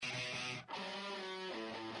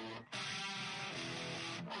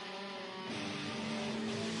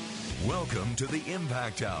Welcome to the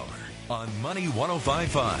Impact Hour on Money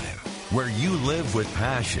 105.5, where you live with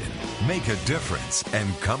passion, make a difference,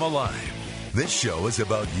 and come alive. This show is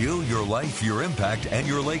about you, your life, your impact, and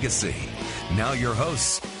your legacy. Now your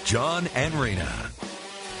hosts, John and Rena.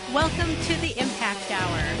 Welcome to the Impact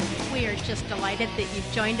Hour. We are just delighted that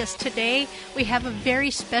you've joined us today. We have a very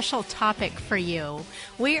special topic for you.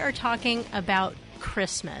 We are talking about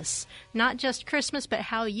Christmas. Not just Christmas, but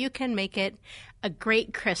how you can make it a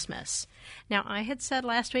great Christmas. Now, I had said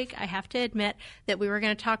last week, I have to admit, that we were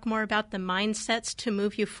going to talk more about the mindsets to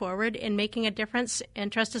move you forward in making a difference.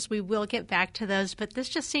 And trust us, we will get back to those, but this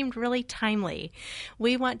just seemed really timely.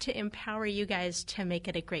 We want to empower you guys to make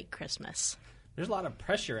it a great Christmas. There's a lot of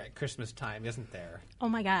pressure at Christmas time, isn't there? Oh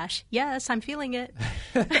my gosh. Yes, I'm feeling it.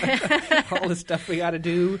 All the stuff we got to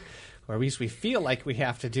do, or at least we feel like we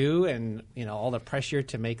have to do, and all the pressure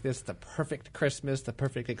to make this the perfect Christmas, the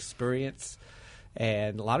perfect experience.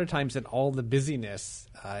 And a lot of times in all the busyness,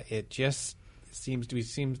 it just seems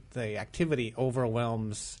the activity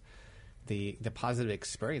overwhelms the positive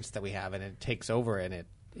experience that we have, and it takes over, and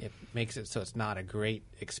it makes it so it's not a great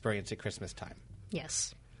experience at Christmas time.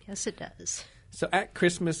 Yes. Yes, it does. So at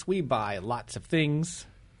Christmas, we buy lots of things,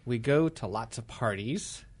 we go to lots of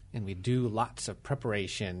parties, and we do lots of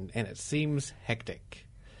preparation, and it seems hectic.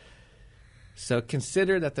 So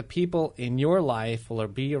consider that the people in your life will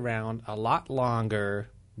be around a lot longer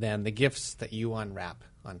than the gifts that you unwrap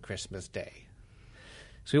on Christmas Day.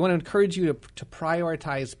 So we want to encourage you to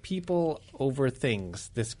prioritize people over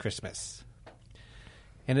things this Christmas.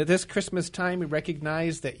 And at this Christmas time, we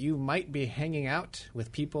recognize that you might be hanging out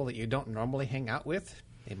with people that you don't normally hang out with.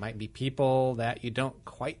 They might be people that you don't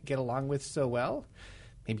quite get along with so well.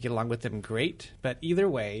 Maybe get along with them great. But either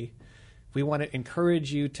way, we want to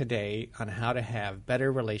encourage you today on how to have better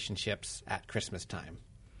relationships at Christmas time.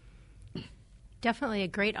 Definitely a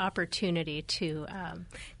great opportunity to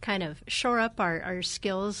kind of shore up our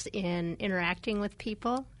skills in interacting with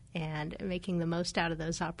people and making the most out of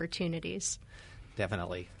those opportunities.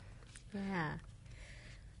 Definitely. Yeah.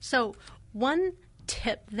 So one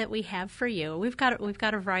tip that we have for you, we've got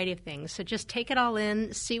a variety of things. So just take it all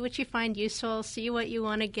in, see what you find useful, see what you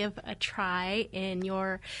want to give a try in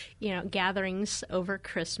your, gatherings over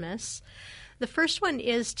Christmas. The first one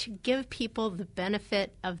is to give people the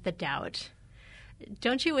benefit of the doubt.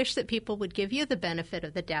 Don't you wish that people would give you the benefit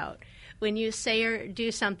of the doubt? When you say or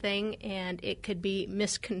do something and it could be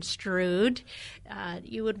misconstrued,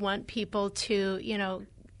 you would want people to,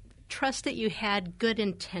 trust that you had good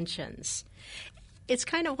intentions. It's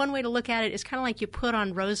kind of one way to look at it is kind of like you put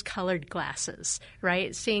on rose-colored glasses,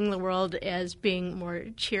 right? Seeing the world as being more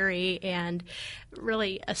cheery and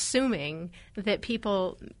really assuming that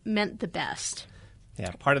people meant the best.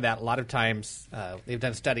 Yeah, part of that, a lot of times, they've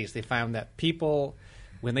done studies. They found that people,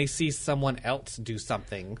 when they see someone else do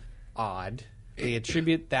something odd, they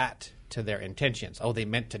attribute that to their intentions. Oh, they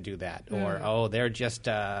meant to do that. Or, they're just,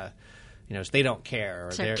 they don't care. Or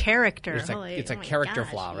it's a character. It's a character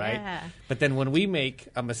flaw, right? Yeah. But then when we make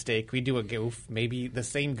a mistake, we do a goof, maybe the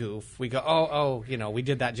same goof, we go, we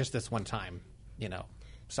did that just this one time,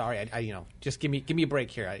 Sorry, just give me a break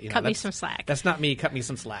here. Cut me some slack. That's not me. Cut me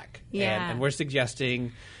some slack. Yeah. And we're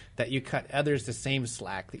suggesting that you cut others the same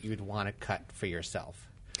slack that you would want to cut for yourself.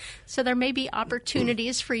 So there may be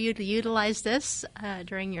opportunities for you to utilize this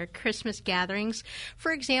during your Christmas gatherings.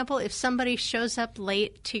 For example, if somebody shows up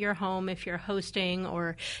late to your home, if you're hosting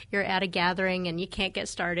or you're at a gathering and you can't get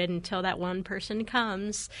started until that one person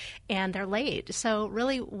comes and they're late. So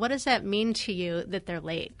really, what does that mean to you that they're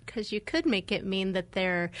late? Because you could make it mean that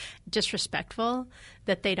they're disrespectful,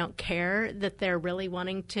 that they don't care, that they're really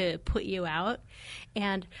wanting to put you out.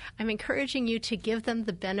 And I'm encouraging you to give them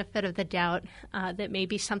the benefit of the doubt that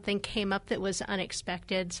maybe something came up that was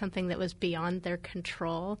unexpected, something that was beyond their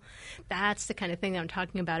control. That's the kind of thing that I'm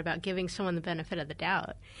talking about giving someone the benefit of the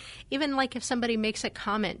doubt. Even like if somebody makes a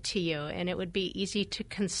comment to you and it would be easy to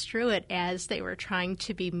construe it as they were trying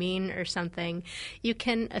to be mean or something, you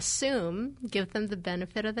can assume, give them the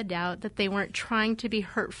benefit of the doubt that they weren't trying to be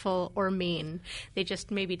hurtful or mean. They just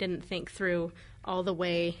maybe didn't think through all the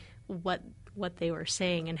way what they were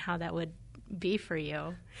saying and how that would be for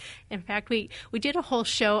you. In fact, we did a whole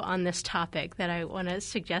show on this topic that I want to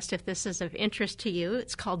suggest if this is of interest to you.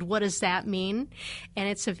 It's called What Does That Mean? And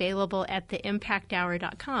it's available at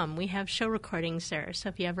theimpacthour.com. We have show recordings there. So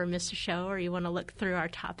if you ever miss a show or you want to look through our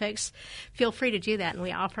topics, feel free to do that. And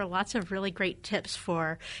we offer lots of really great tips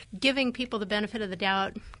for giving people the benefit of the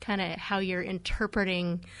doubt, kind of how you're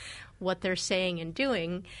interpreting what they're saying and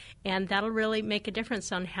doing, and that'll really make a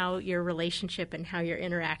difference on how your relationship and how your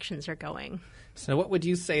interactions are going. So what would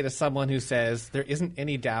you say to someone who says, there isn't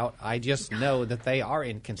any doubt, I just know that they are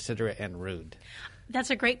inconsiderate and rude? That's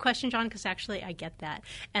a great question, John, because actually I get that.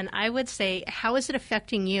 And I would say, how is it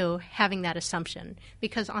affecting you having that assumption?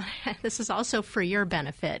 Because this is also for your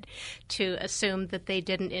benefit to assume that they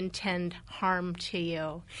didn't intend harm to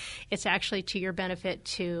you. It's actually to your benefit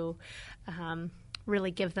to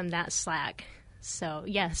really give them that slack. So,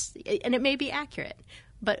 yes, and it may be accurate,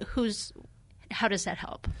 but how does that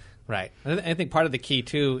help? Right. I think part of the key,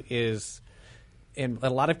 too, is in a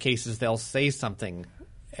lot of cases they'll say something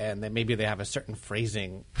and then maybe they have a certain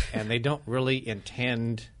phrasing and they don't really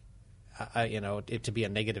intend it to be a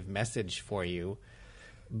negative message for you,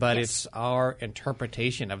 but Yes. It's our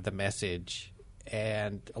interpretation of the message.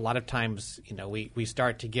 And a lot of times, we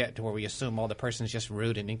start to get to where we assume, the person's just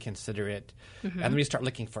rude and inconsiderate, and then we start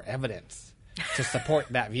looking for evidence to support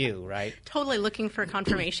that view, right? Totally looking for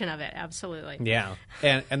confirmation of it, absolutely. Yeah.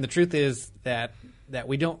 And the truth is that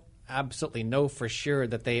we don't absolutely know for sure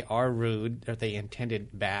that they are rude or they intended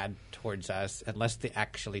bad towards us unless they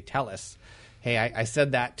actually tell us, hey, I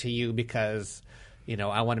said that to you because,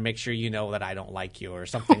 I want to make sure you know that I don't like you or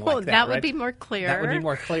something like that. That would right? be more clear. That would be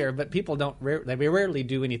more clear, but people they rarely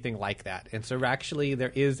do anything like that. And so actually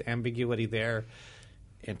there is ambiguity there.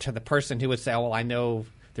 And to the person who would say, I know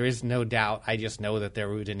there is no doubt, I just know that they're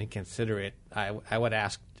rude and inconsiderate, I would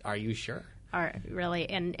ask, are you sure? Really?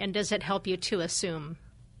 And does it help you to assume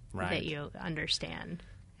Right. that you understand?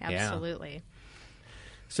 Absolutely. Yeah.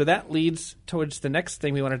 So that leads towards the next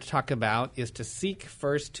thing we wanted to talk about is to seek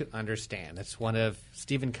first to understand. That's one of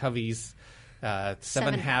Stephen Covey's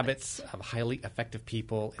 7 habits of highly effective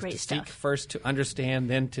people. Great is to stuff. seek first to understand,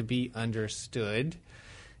 then to be understood.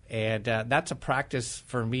 And that's a practice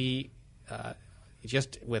for me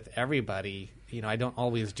just with everybody. I don't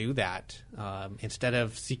always do that. Instead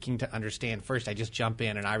of seeking to understand first, I just jump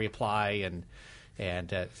in and I reply and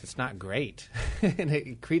it's not great. And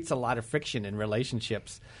it creates a lot of friction in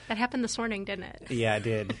relationships. That happened this morning, didn't it? Yeah, it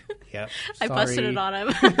did. Yep. I busted it on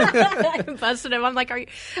him. I busted him. I'm like,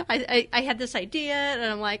 I had this idea, and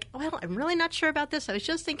I'm like, well, I'm really not sure about this. I was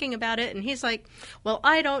just thinking about it. And he's like, well,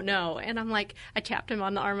 I don't know. And I'm like, I tapped him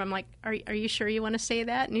on the arm. I'm like, are you sure you want to say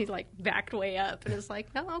that? And he like backed way up and is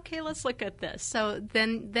like, no, okay, let's look at this. So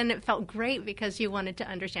then it felt great because you wanted to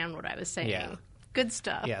understand what I was saying. Yeah. Good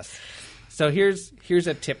stuff. Yes. So here's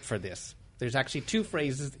a tip for this. There's actually 2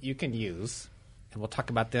 phrases that you can use, and we'll talk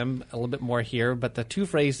about them a little bit more here. But the 2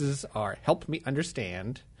 phrases are help me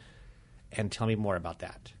understand and tell me more about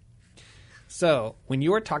that. So when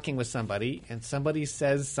you are talking with somebody and somebody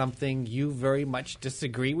says something you very much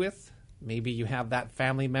disagree with, maybe you have that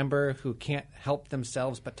family member who can't help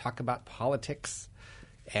themselves but talk about politics,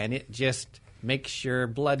 and it just makes your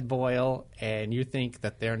blood boil and you think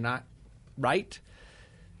that they're not right,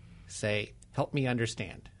 say, help me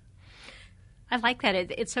understand. I like that.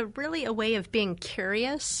 It's really a way of being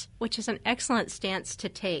curious, which is an excellent stance to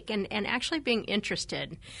take, and actually being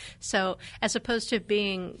interested. So as opposed to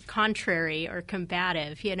being contrary or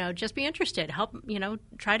combative, just be interested. Help,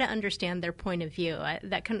 try to understand their point of view.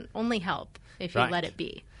 That can only help if you let it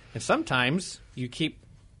be. And sometimes you keep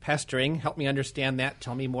pestering, help me understand that,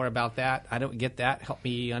 tell me more about that. I don't get that. Help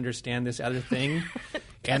me understand this other thing.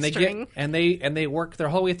 And they work their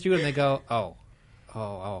whole way through and they go, oh,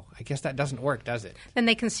 I guess that doesn't work, does it? Then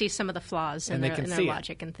they can see some of the flaws in their see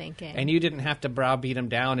logic and thinking. And you didn't have to browbeat them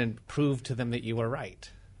down and prove to them that you were right.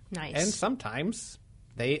 Nice. And sometimes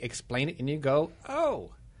they explain it and you go,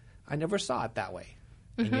 oh, I never saw it that way.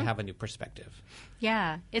 And you have a new perspective.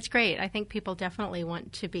 Yeah, it's great. I think people definitely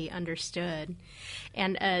want to be understood.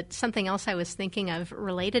 And something else I was thinking of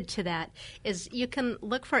related to that is you can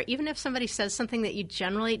look for, even if somebody says something that you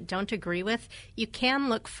generally don't agree with, you can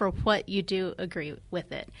look for what you do agree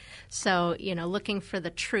with it. So, looking for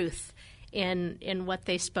the truth in what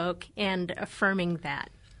they spoke and affirming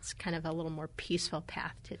that. It's kind of a little more peaceful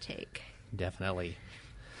path to take. Definitely.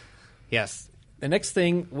 Yes. The next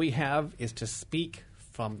thing we have is to speak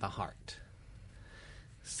from the heart.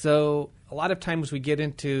 So a lot of times we get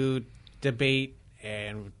into debate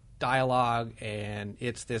and dialogue, and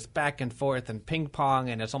it's this back and forth and ping pong,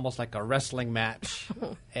 and it's almost like a wrestling match.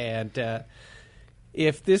 And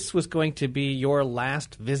if this was going to be your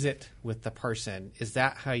last visit with the person, is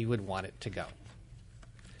that how you would want it to go?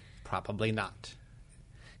 Probably not.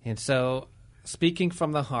 And so speaking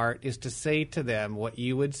from the heart is to say to them what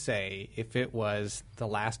you would say if it was the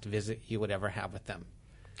last visit you would ever have with them.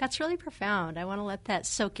 That's really profound. I want to let that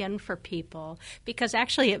soak in for people because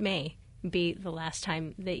actually it may. be the last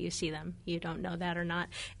time that you see them. You don't know that or not,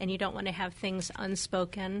 and you don't want to have things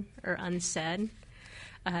unspoken or unsaid.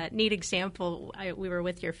 Neat example, we were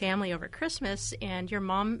with your family over Christmas, and your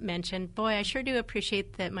mom mentioned, boy, I sure do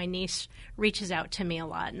appreciate that my niece reaches out to me a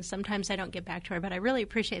lot, and sometimes I don't get back to her, but I really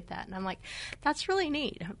appreciate that. And I'm like, that's really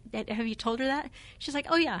neat. Have you told her that? She's like,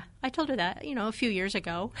 oh, yeah, I told her that, a few years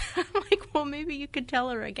ago. I'm like, well, maybe you could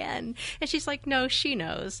tell her again. And she's like, no, she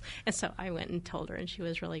knows. And so I went and told her, and she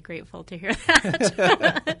was really grateful to hear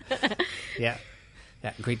that. Yeah,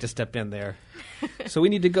 great to step in there. So we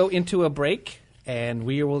need to go into a break. And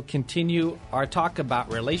we will continue our talk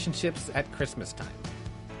about relationships at Christmas time.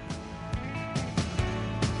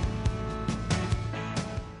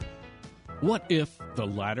 What if the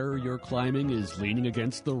ladder you're climbing is leaning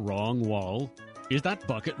against the wrong wall? Is that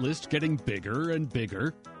bucket list getting bigger and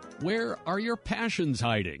bigger? Where are your passions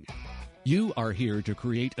hiding? You are here to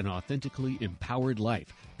create an authentically empowered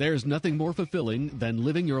life. There's nothing more fulfilling than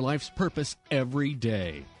living your life's purpose every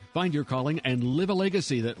day. Find your calling and live a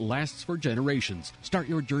legacy that lasts for generations. Start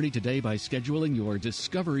your journey today by scheduling your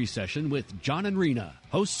discovery session with John and Rena,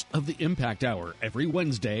 hosts of the Impact Hour, every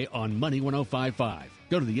Wednesday on Money 105.5.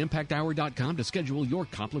 Go to theimpacthour.com to schedule your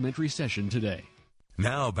complimentary session today.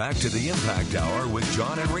 Now back to the Impact Hour with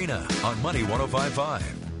John and Rena on Money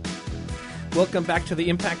 105.5. Welcome back to the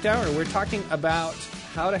Impact Hour. We're talking about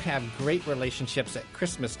how to have great relationships at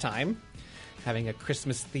Christmas time. Having a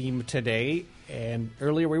Christmas theme today. And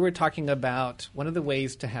earlier we were talking about one of the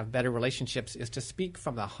ways to have better relationships is to speak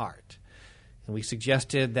from the heart. And we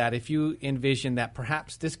suggested that if you envision that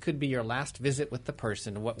perhaps this could be your last visit with the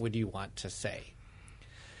person, what would you want to say?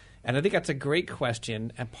 And I think that's a great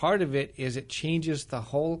question. And part of it is it changes the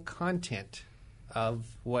whole content of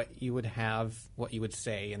what you would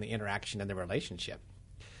say in the interaction and the relationship.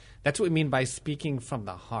 That's what we mean by speaking from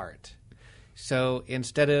the heart. So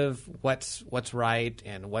instead of what's right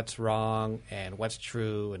and what's wrong and what's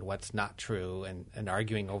true and what's not true and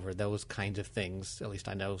arguing over those kinds of things, at least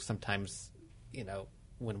I know sometimes,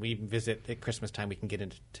 when we visit at Christmas time, we can get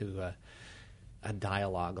into a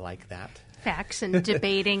dialogue like that. Facts and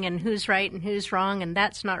debating and who's right and who's wrong and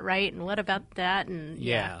that's not right and what about that? And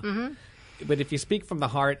yeah. Mm-hmm. But if you speak from the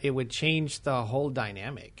heart, it would change the whole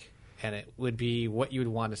dynamic, and it would be what you would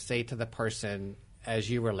want to say to the person as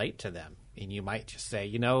you relate to them. And you might just say,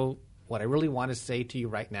 what I really want to say to you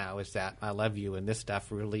right now is that I love you, and this stuff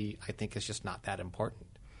really, I think, is just not that important.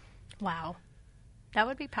 Wow. That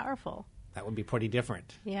would be powerful. That would be pretty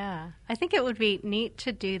different. Yeah. I think it would be neat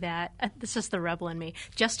to do that. This is the rebel in me.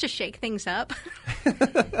 Just to shake things up.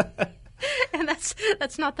 And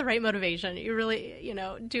that's not the right motivation. You really,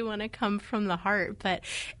 do want to come from the heart. But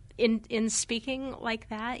in speaking like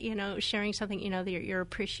that, sharing something, your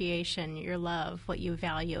appreciation, your love, what you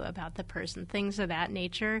value about the person, things of that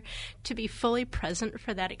nature, to be fully present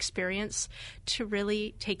for that experience, to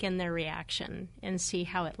really take in their reaction and see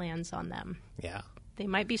how it lands on them. Yeah. They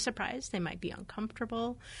might be surprised. They might be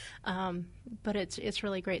uncomfortable. But it's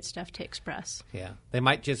really great stuff to express. Yeah. They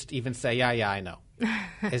might just even say, yeah, I know,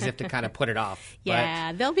 as if to kind of put it off.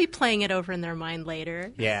 Yeah. They'll be playing it over in their mind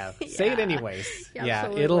later. Yeah. Say it anyways.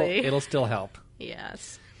 Absolutely. Yeah. It'll still help.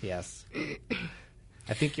 Yes.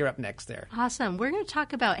 I think you're up next there. Awesome. We're going to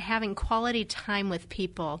talk about having quality time with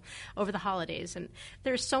people over the holidays. And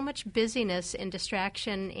there's so much busyness and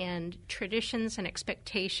distraction and traditions and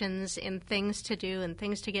expectations and things to do and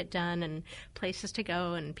things to get done and places to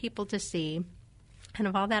go and people to see. And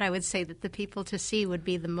of all that, I would say that the people to see would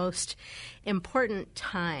be the most important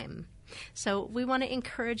time. So we want to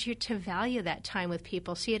encourage you to value that time with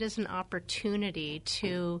people, see it as an opportunity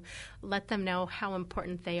to let them know how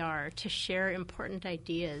important they are, to share important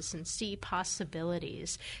ideas and see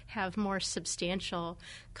possibilities, have more substantial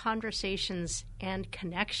conversations and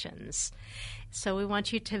connections. So we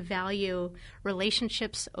want you to value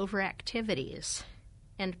relationships over activities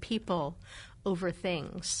and people over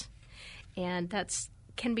things. And that's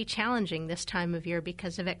can be challenging this time of year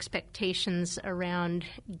because of expectations around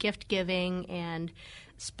gift giving and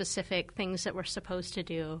specific things that we're supposed to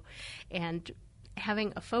do. And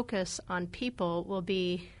having a focus on people will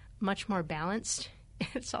be much more balanced.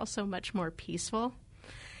 It's also much more peaceful.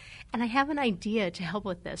 And I have an idea to help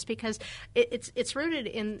with this because it's rooted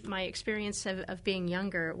in my experience of being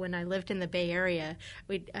younger. When I lived in the Bay Area,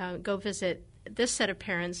 we'd go visit this set of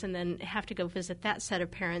parents and then have to go visit that set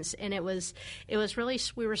of parents. And it was really,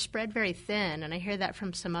 we were spread very thin. And I hear that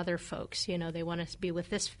from some other folks. They want to be with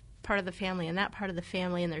this part of the family and that part of the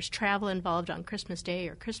family, and there's travel involved on Christmas Day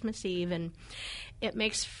or Christmas Eve, and it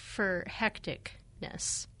makes for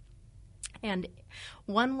hecticness. And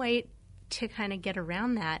one way to kind of get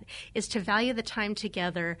around that is to value the time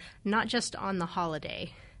together, not just on the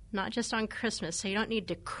holiday, not just on Christmas. So you don't need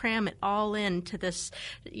to cram it all into this,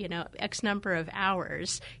 X number of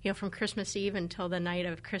hours, from Christmas Eve until the night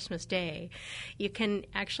of Christmas Day. You can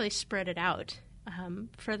actually spread it out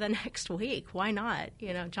for the next week. Why not?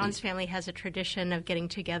 John's family has a tradition of getting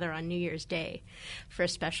together on New Year's Day for a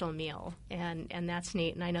special meal, and that's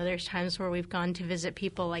neat. And I know there's times where we've gone to visit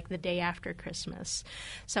people like the day after Christmas.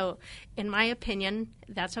 So in my opinion,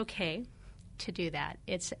 that's okay to do that.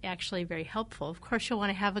 It's actually very helpful. Of course, you'll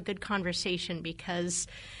want to have a good conversation because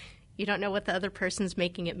you don't know what the other person's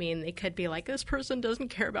making it mean. They could be like, this person doesn't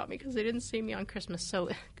care about me because they didn't see me on Christmas. So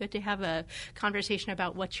good to have a conversation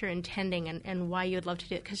about what you're intending and why you would love to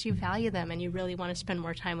do it, because you value them and you really want to spend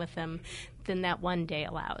more time with them than that one day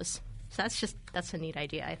allows. So that's a neat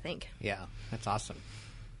idea, I think. Yeah, that's awesome.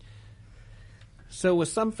 So with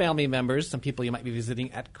some family members, some people you might be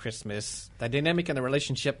visiting at Christmas, the dynamic in the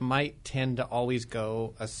relationship might tend to always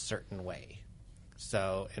go a certain way.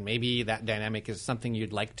 So, and maybe that dynamic is something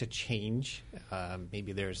you'd like to change.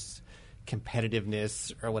 Maybe there's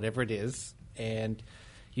competitiveness or whatever it is. And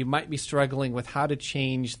you might be struggling with how to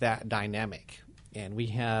change that dynamic. And we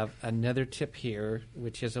have another tip here,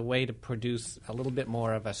 which is a way to produce a little bit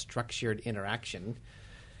more of a structured interaction.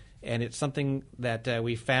 And it's something that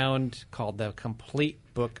we found called the Complete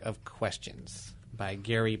Book of Questions by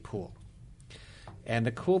Gary Poole. And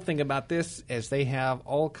the cool thing about this is they have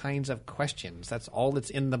all kinds of questions. That's all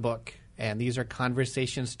that's in the book. And these are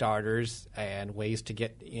conversation starters and ways to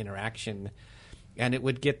get interaction. And it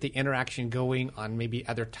would get the interaction going on maybe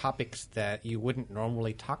other topics that you wouldn't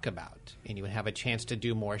normally talk about. And you would have a chance to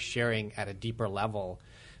do more sharing at a deeper level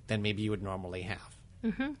than maybe you would normally have.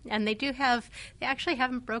 Mm-hmm. And they actually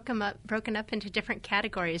haven't broken up into different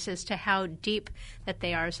categories as to how deep that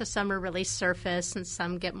they are. So some are really surface and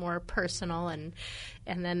some get more personal. And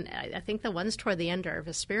then I think the ones toward the end are of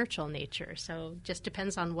a spiritual nature. So it just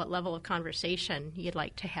depends on what level of conversation you'd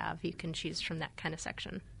like to have. You can choose from that kind of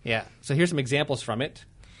section. Yeah. So here's some examples from it.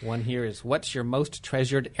 One here is, what's your most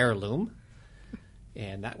treasured heirloom?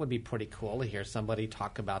 And that would be pretty cool to hear somebody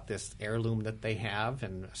talk about this heirloom that they have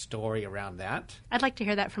and a story around that. I'd like to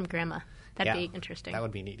hear that from Grandma. That'd be interesting. That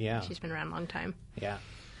would be neat, yeah. She's been around a long time. Yeah.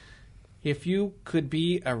 If you could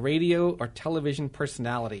be a radio or television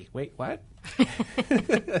personality. Wait, what?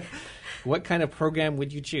 What kind of program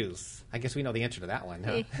would you choose? I guess we know the answer to that one,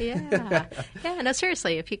 huh? Yeah. Yeah, no,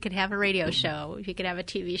 seriously. If you could have a radio show, if you could have a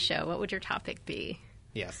TV show, what would your topic be?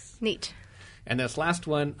 Yes. Neat. And this last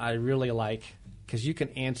one I really like, because you can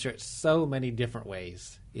answer it so many different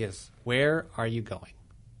ways, is, where are you going?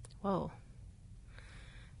 Whoa.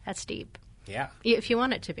 That's deep. Yeah. If you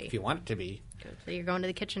want it to be. If you want it to be. So you're going to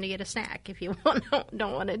the kitchen to get a snack if you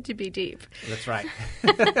don't want it to be deep. That's right.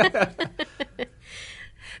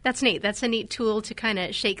 That's neat. That's a neat tool to kind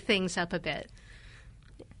of shake things up a bit.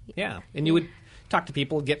 Yeah. And you would talk to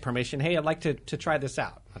people, get permission. Hey, I'd like to try this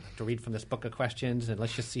out. I'd like to read from this book of questions, and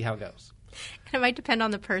let's just see how it goes. And it might depend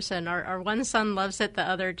on the person. Our one son loves it. The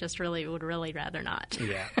other just would really rather not.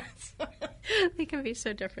 Yeah. They can be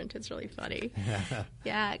so different. It's really funny.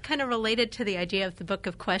 Yeah, kind of related to the idea of the book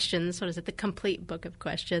of questions. What is it? The complete book of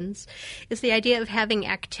questions is the idea of having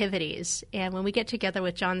activities. And when we get together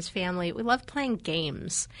with John's family, we love playing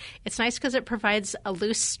games. It's nice because it provides a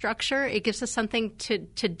loose structure. It gives us something to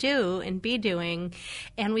do and be doing,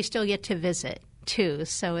 and we still get to visit too.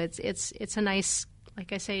 So it's a nice,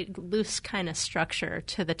 like I say, loose kind of structure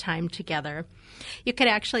to the time together. You could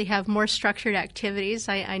actually have more structured activities.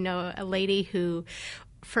 I know a lady who,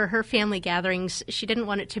 for her family gatherings, she didn't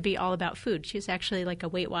want it to be all about food. She was actually like a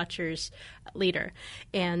Weight Watchers leader.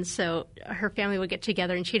 And so her family would get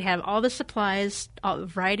together and she'd have all the supplies, a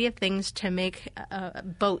variety of things to make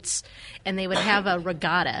boats. And they would have a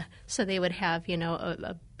regatta. So they would have,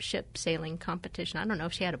 a ship sailing competition. I don't know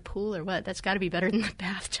if she had a pool or what. That's got to be better than the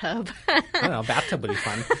bathtub. I don't know. Bathtub would be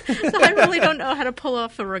fun. So I really don't know how to pull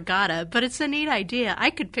off a regatta, but it's a neat idea. I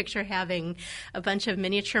could picture having a bunch of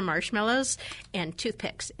miniature marshmallows and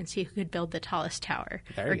toothpicks and see who could build the tallest tower.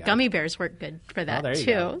 There you go. Gummy bears work good for that too.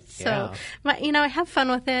 Go. So, have fun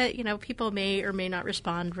with it. People may or may not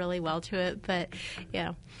respond really well to it, but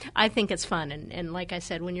I think it's fun. And like I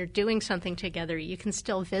said, when you're doing something together, you can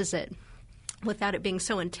still visit without it being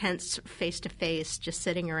so intense face-to-face, just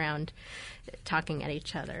sitting around talking at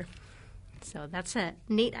each other. So that's a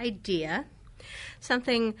neat idea.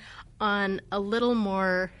 Something on a little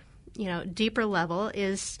more, deeper level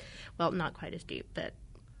is, well, not quite as deep, but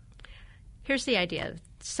here's the idea.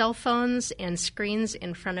 Cell phones and screens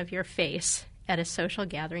in front of your face at a social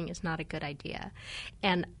gathering is not a good idea.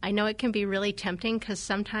 And I know it can be really tempting because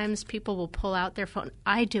sometimes people will pull out their phone.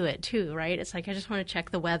 I do it too, right? It's like I just want to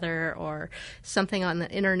check the weather or something on the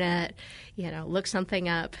internet, look something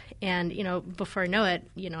up. And, before I know it,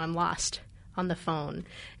 I'm lost on the phone.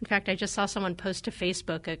 In fact, I just saw someone post to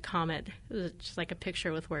Facebook a comment. It was just like a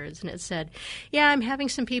picture with words, and it said, "Yeah, I'm having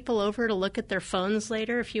some people over to look at their phones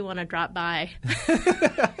later if you want to drop by."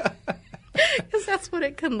 Because that's what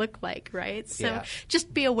it can look like, right? So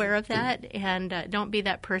just be aware of that, and don't be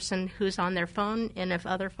that person who's on their phone. And if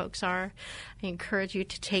other folks are, I encourage you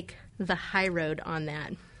to take the high road on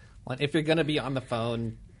that. Well, if you're going to be on the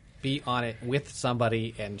phone, be on it with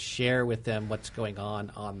somebody and share with them what's going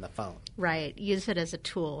on the phone. Right. Use it as a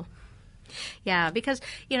tool. Yeah, because,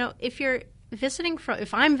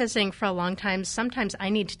 if I'm visiting for a long time, sometimes I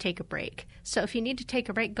need to take a break. So if you need to take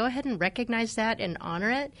a break, go ahead and recognize that and honor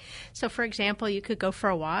it. So, for example, you could go for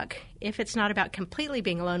a walk. If it's not about completely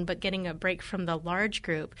being alone, but getting a break from the large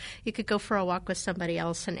group, you could go for a walk with somebody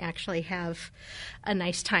else and actually have a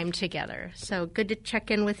nice time together. So good to check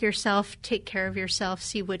in with yourself, take care of yourself,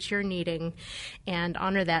 see what you're needing, and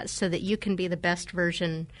honor that so that you can be the best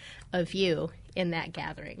version of you in that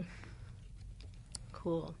gathering.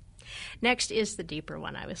 Cool. Next is the deeper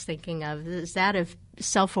one I was thinking of, is that of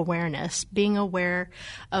self-awareness, being aware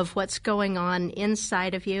of what's going on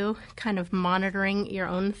inside of you, kind of monitoring your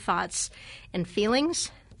own thoughts and feelings.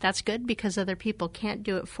 That's good because other people can't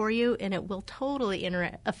do it for you, and it will totally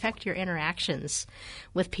affect your interactions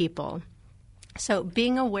with people. So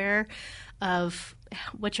being aware of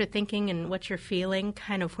what you're thinking and what you're feeling,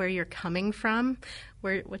 kind of where you're coming from,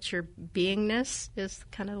 what's your beingness is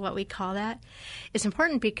kind of what we call that, is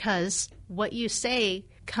important because what you say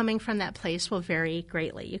coming from that place will vary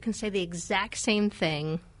greatly. You can say the exact same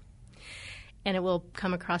thing and it will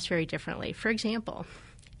come across very differently. For example,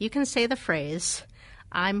 you can say the phrase,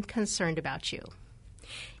 "I'm concerned about you."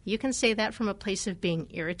 You can say that from a place of being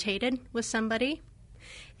irritated with somebody,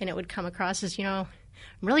 and it would come across as, I'm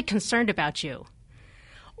really concerned about you.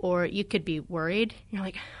 Or you could be worried. You're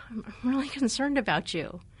like, "I'm really concerned about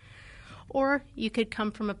you." Or you could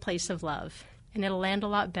come from a place of love, and it'll land a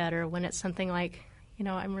lot better when it's something like,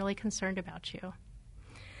 "I'm really concerned about you."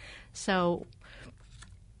 So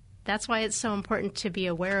that's why it's so important to be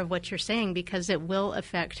aware of what you're saying, because it will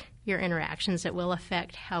affect your interactions. It will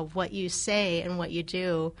affect how what you say and what you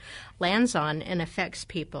do lands on and affects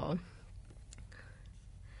people.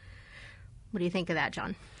 What do you think of that,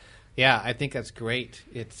 John? Yeah, I think that's great.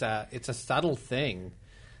 It's a subtle thing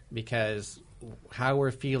because how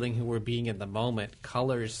we're feeling, who we're being in the moment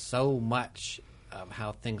colors so much of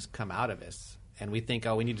how things come out of us. And we think,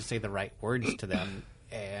 we need to say the right words to them,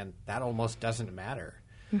 and that almost doesn't matter.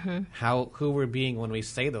 Mm-hmm. Who we're being when we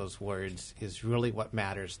say those words is really what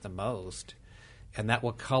matters the most. And that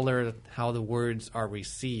will color how the words are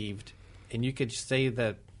received. And you could say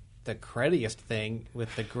the cruddiest thing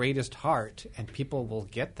with the greatest heart, and people will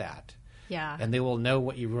get that. Yeah. And they will know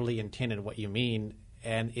what you really intend and what you mean.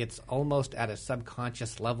 And it's almost at a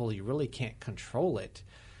subconscious level. You really can't control it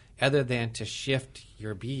other than to shift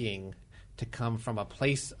your being to come from a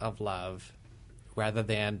place of love rather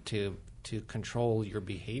than to control your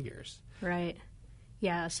behaviors. Right.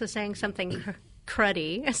 Yeah. So saying something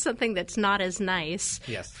cruddy, something that's not as nice,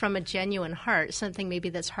 yes, from a genuine heart, something maybe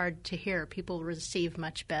that's hard to hear, people receive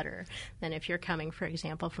much better than if you're coming, for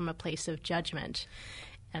example, from a place of judgment.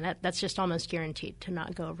 And that's just almost guaranteed to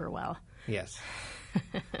not go over well. Yes.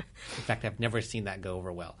 In fact, I've never seen that go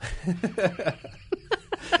over well.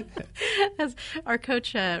 As our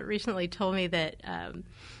coach recently told me that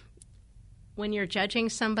when you're judging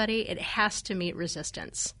somebody, it has to meet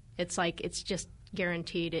resistance. It's like it's just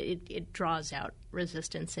guaranteed. It draws out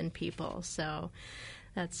resistance in people. So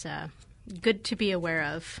that's good to be aware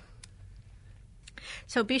of.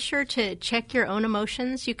 So be sure to check your own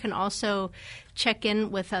emotions. You can also check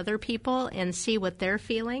in with other people and see what they're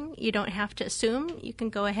feeling. You don't have to assume. You can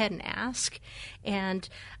go ahead and ask. And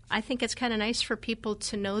I think it's kind of nice for people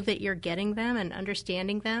to know that you're getting them and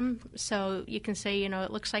understanding them. So you can say,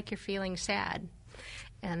 it looks like you're feeling sad.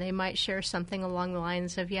 And they might share something along the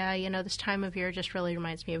lines of, this time of year just really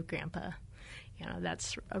reminds me of Grandpa.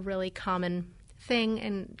 That's a really common thing,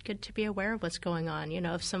 and good to be aware of what's going on.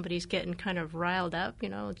 If somebody's getting kind of riled up,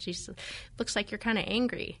 geez, looks like you're kind of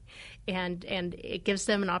angry. And it gives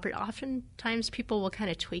them an opportunity. Oftentimes people will kind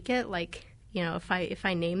of tweak it, like, if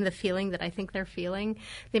I name the feeling that I think they're feeling,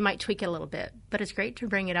 they might tweak it a little bit. But it's great to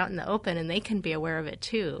bring it out in the open, and they can be aware of it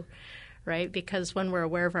too. Right? Because when we're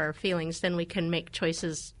aware of our feelings, then we can make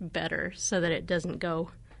choices better so that it doesn't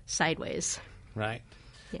go sideways. Right.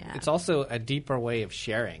 Yeah. It's also a deeper way of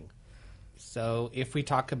sharing. So if we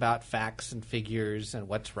talk about facts and figures and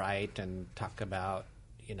what's right and talk about,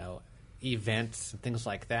 events and things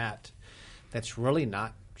like that, that's really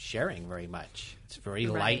not sharing very much. It's very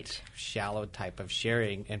light, shallow type of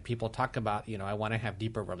sharing. And people talk about, I want to have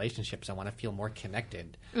deeper relationships. I want to feel more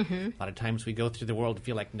connected. Mm-hmm. A lot of times we go through the world and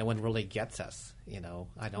feel like no one really gets us. I know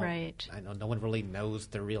no one really knows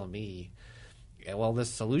the real me. Well, the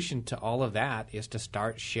solution to all of that is to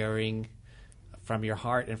start sharing from your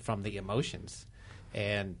heart and from the emotions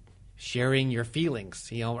and sharing your feelings.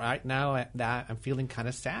 Right now I'm feeling kind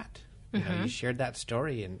of sad. You shared that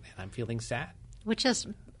story and I'm feeling sad. Which is,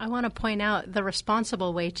 I want to point out, the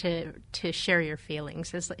responsible way to share your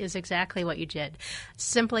feelings is exactly what you did.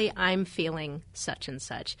 Simply, I'm feeling such and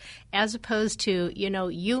such, as opposed to,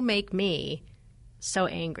 you make me so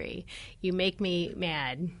angry. You make me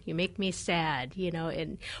mad. You make me sad,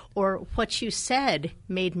 or what you said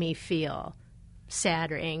made me feel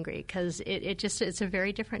sad or angry, because it's a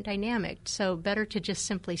very different dynamic. So better to just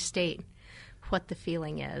simply state what the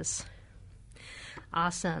feeling is.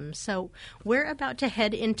 Awesome. So we're about to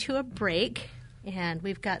head into a break, and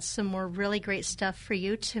we've got some more really great stuff for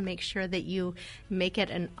you to make sure that you make it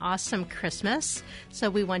an awesome Christmas. So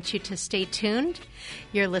we want you to stay tuned.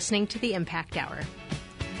 You're listening to the Impact Hour.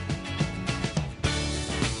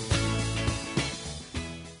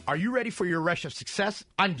 Are you ready for your rush of success?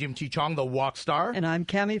 I'm Jim T. Chong, the Walk Star. And I'm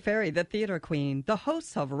Cammie Ferry, the Theater Queen, the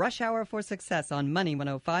hosts of Rush Hour for Success on Money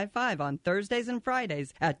 105.5 on Thursdays and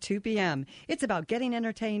Fridays at 2 p.m. It's about getting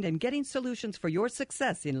entertained and getting solutions for your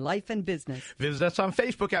success in life and business. Visit us on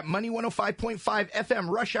Facebook at Money 105.5 FM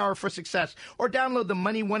Rush Hour for Success, or download the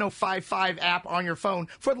Money 105.5 app on your phone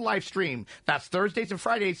for the live stream. That's Thursdays and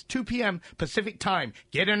Fridays, 2 p.m. Pacific Time.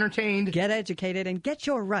 Get entertained, get educated, and get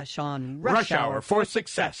your rush on Rush Hour for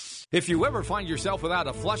Success. If you ever find yourself without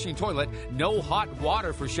a flushing toilet, no hot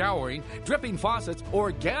water for showering, dripping faucets,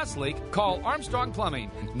 or gas leak, call Armstrong Plumbing,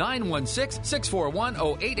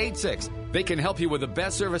 916-641-0886. They can help you with the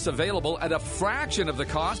best service available at a fraction of the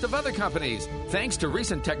cost of other companies. Thanks to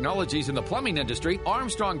recent technologies in the plumbing industry,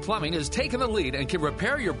 Armstrong Plumbing has taken the lead and can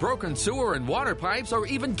repair your broken sewer and water pipes or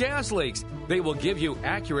even gas leaks. They will give you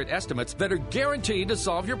accurate estimates that are guaranteed to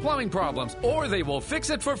solve your plumbing problems, or they will fix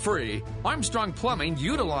it for free. Armstrong Plumbing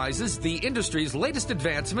utilizes the industry's latest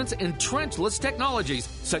advancements in trenchless technologies,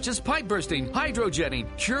 such as pipe bursting, hydrojetting,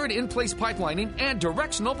 cured in-place pipelining, and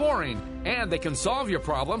directional boring. And they can solve your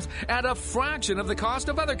problems at a fraction of the cost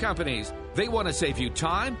of other companies. They want to save you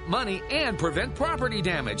time, money, and prevent property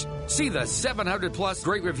damage. See the 700-plus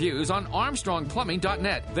great reviews on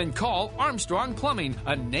ArmstrongPlumbing.net. Then call Armstrong Plumbing,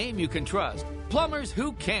 a name you can trust. Plumbers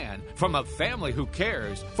who can, from a family who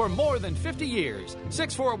cares, for more than 50 years.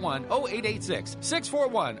 641-0886.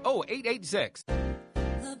 641-0886.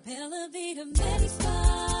 The Bella Vita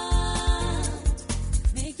Medi-Spa,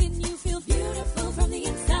 making you feel beautiful from the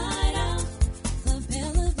inside out. The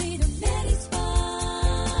Bella Vita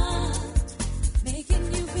Medi-Spa, making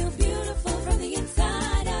you feel beautiful from the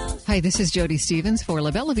inside out. Hi, this is Jody Stevens for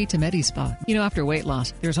La Bella Vita Medi-Spa. After weight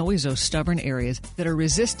loss, there's always those stubborn areas that are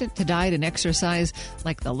resistant to diet and exercise,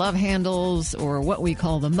 like the love handles or what we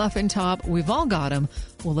call the muffin top. We've all got them.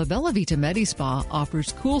 Well, La Bella Vita Medi-Spa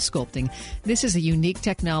offers Cool Sculpting. This is a unique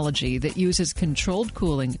technology that uses controlled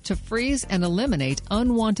cooling to freeze and eliminate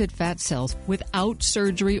unwanted fat cells without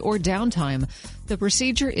surgery or downtime. The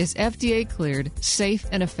procedure is FDA cleared, safe,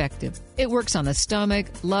 and effective. It works on the stomach,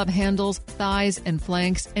 love handles, thighs, and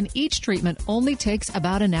flanks, and each treatment only takes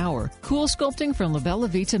about an hour. Cool Sculpting from La Bella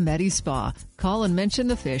Vita Medi-Spa. Call and mention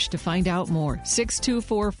the fish to find out more.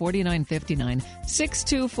 624-4959,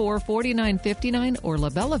 624-4959, or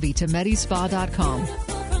LaBellaVitaMedispa.com.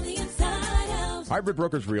 Hybrid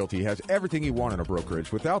Brokers Realty has everything you want in a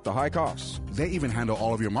brokerage without the high costs. They even handle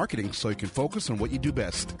all of your marketing so you can focus on what you do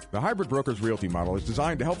best. The Hybrid Brokers Realty model is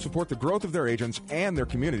designed to help support the growth of their agents and their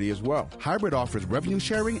community as well. Hybrid offers revenue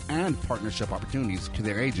sharing and partnership opportunities to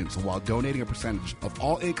their agents while donating a percentage of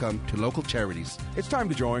all income to local charities. It's time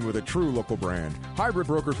to join with a true local brand. Hybrid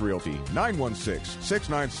Brokers Realty,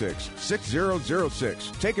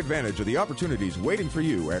 916-696-6006. Take advantage of the opportunities waiting for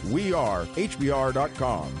you at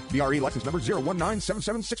wearehbr.com. BRE license number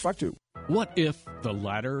 019775652. What if the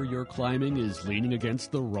ladder you're climbing is leaning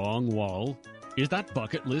against the wrong wall? Is that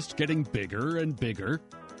bucket list getting bigger and bigger?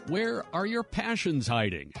 Where are your passions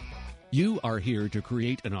hiding? You are here to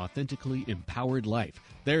create an authentically empowered life.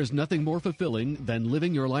 There's nothing more fulfilling than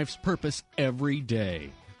living your life's purpose every day.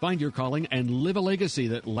 Find your calling and live a legacy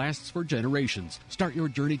that lasts for generations. Start your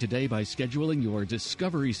journey today by scheduling your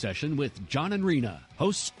discovery session with John and Rena,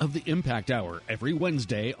 hosts of the Impact Hour, every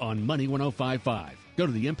Wednesday on Money 105.5. Go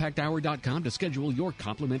to theimpacthour.com to schedule your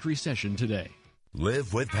complimentary session today.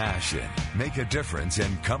 Live with passion, make a difference,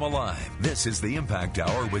 and come alive. This is the Impact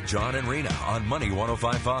Hour with John and Rena on Money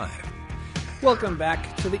 105.5. Welcome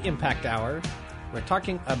back to the Impact Hour. We're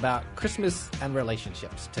talking about Christmas and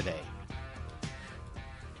relationships today.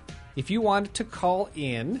 If you want to call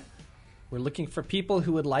in, we're looking for people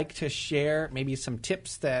who would like to share maybe some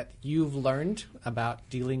tips that you've learned about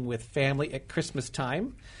dealing with family at Christmas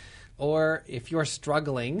time. Or if you're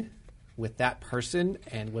struggling with that person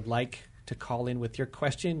and would like to call in with your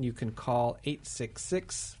question, you can call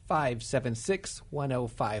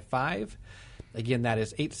 866-576-1055. Again, that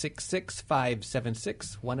is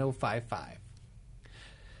 866-576-1055.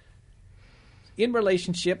 In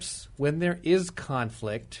relationships, when there is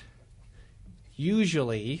conflict,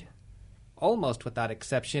 usually, almost without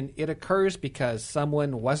exception, it occurs because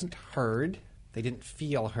someone wasn't heard, they didn't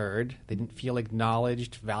feel heard, they didn't feel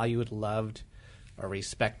acknowledged, valued, loved, or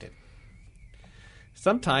respected.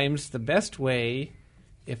 Sometimes the best way,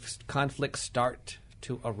 if conflicts start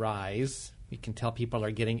to arise, we can tell people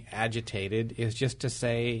are getting agitated, is just to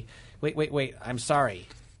say, wait, I'm sorry.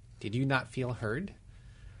 Did you not feel heard?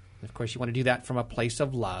 And of course, you want to do that from a place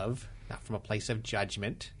of love, not from a place of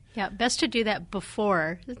judgment. Yeah, best to do that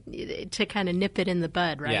before to kind of nip it in the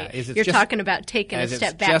bud, right? Yeah, You're talking about taking a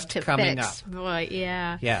step back to coming fix. Up. Boy,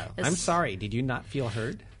 yeah. Yeah, I'm sorry. Did you not feel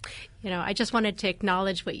heard? I just wanted to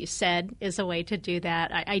acknowledge what you said is a way to do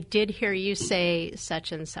that. I did hear you say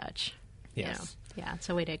such and such. Yes. Yeah, it's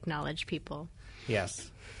a way to acknowledge people.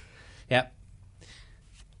 Yes. Yep.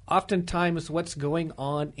 Oftentimes what's going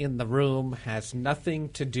on in the room has nothing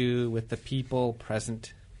to do with the people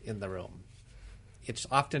present in the room. It's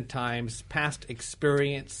oftentimes past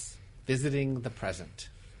experience visiting the present.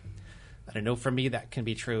 I know for me that can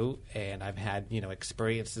be true, and I've had,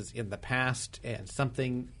 experiences in the past, and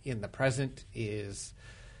something in the present is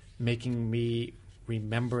making me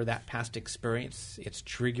remember that past experience. It's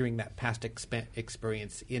triggering that past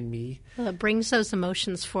experience in me. Well, it brings those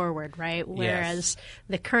emotions forward, right? Whereas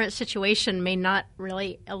the current situation may not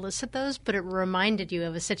really elicit those, but it reminded you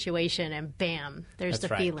of a situation, and bam, there's That's the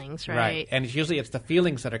right. feelings, right? Right, and usually it's the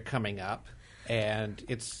feelings that are coming up, and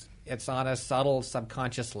it's on a subtle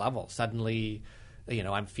subconscious level. Suddenly,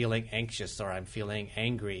 I'm feeling anxious, or I'm feeling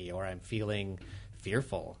angry, or I'm feeling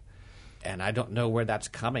fearful, and I don't know where that's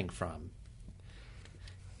coming from.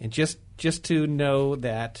 And just to know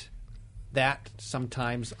that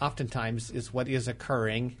oftentimes is what is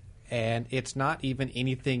occurring, and it's not even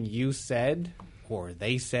anything you said or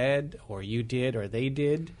they said or you did or they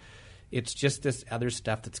did. It's just this other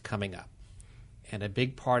stuff that's coming up. And a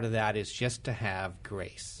big part of that is just to have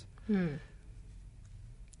grace.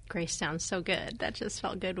 Grace sounds so good. That just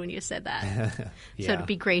felt good when you said that. Yeah. So to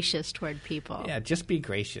be gracious toward people. Yeah, just be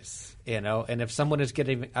gracious, And if someone is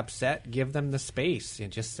getting upset, give them the space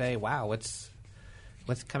and just say, "Wow, what's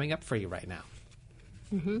coming up for you right now?"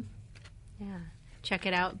 Mm-hmm. Yeah. Check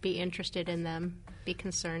it out. Be interested in them. Be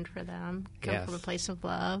concerned for them. Come from a place of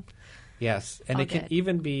love. Yes, and it can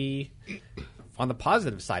even be on the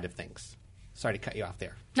positive side of things. Sorry to cut you off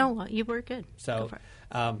there. No, you were good.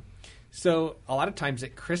 So a lot of times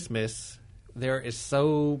at Christmas, there is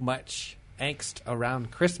so much angst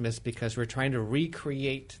around Christmas because we're trying to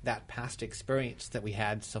recreate that past experience that we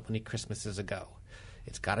had so many Christmases ago.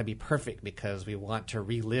 It's got to be perfect because we want to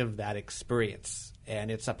relive that experience.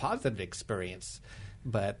 And it's a positive experience,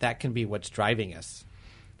 but that can be what's driving us.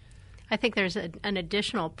 I think there's an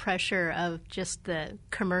additional pressure of just the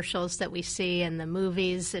commercials that we see and the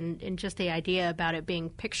movies and just the idea about it being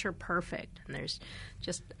picture perfect. And there's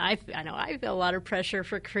just, I know I feel a lot of pressure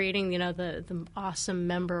for creating, the awesome,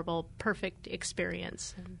 memorable, perfect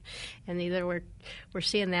experience. And either we're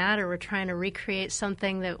seeing that or we're trying to recreate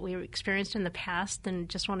something that we experienced in the past and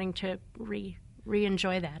just wanting to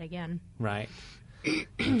re-enjoy that again. Right.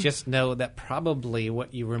 Just know that probably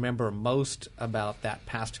what you remember most about that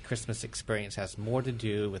past Christmas experience has more to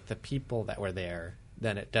do with the people that were there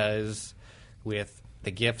than it does with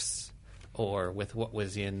the gifts or with what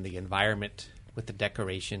was in the environment, with the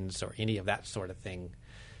decorations or any of that sort of thing.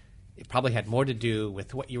 It probably had more to do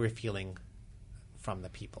with what you were feeling from the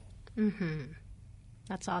people. Mm-hmm.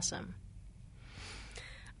 That's awesome.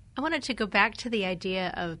 I wanted to go back to the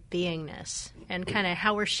idea of beingness and kind of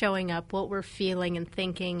how we're showing up, what we're feeling and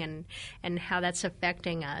thinking, and how that's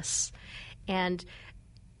affecting us. And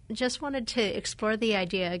just wanted to explore the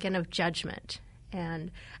idea, again, of judgment.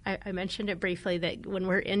 And I mentioned it briefly that when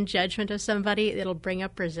we're in judgment of somebody, it'll bring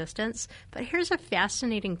up resistance. But here's a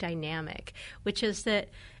fascinating dynamic, which is that,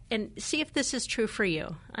 and see if this is true for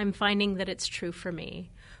you. I'm finding that it's true for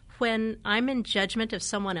me. when I'm in judgment of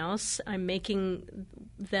someone else, I'm making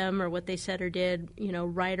them or what they said or did,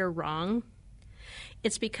 right or wrong.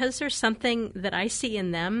 It's because there's something that I see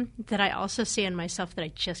in them that I also see in myself that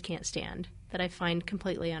I just can't stand, that I find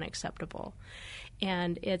completely unacceptable.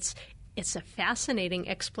 And it's a fascinating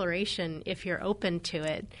exploration if you're open to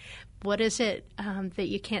it. What is it that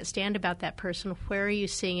you can't stand about that person? Where are you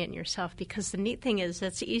seeing it in yourself? Because the neat thing is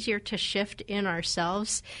it's easier to shift in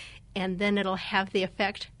ourselves, and then it'll have the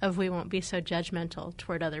effect of we won't be so judgmental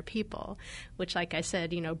toward other people, which, like I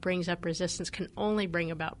said, brings up resistance, can only bring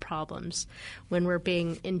about problems when we're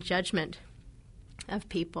being in judgment of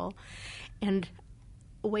people. And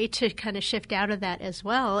a way to kind of shift out of that as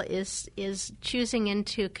well is choosing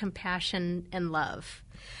into compassion and love.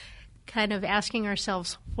 Kind of asking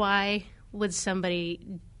ourselves, why would somebody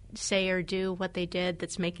say or do what they did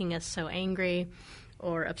that's making us so angry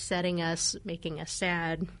or upsetting us, making us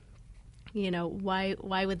sad?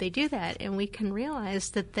 Why would they do that? And we can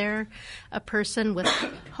realize that they're a person with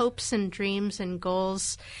hopes and dreams and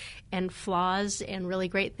goals and flaws and really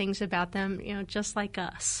great things about them, just like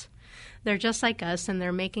us. They're just like us, and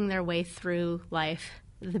they're making their way through life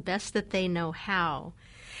the best that they know how.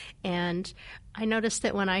 And I noticed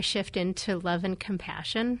that when I shift into love and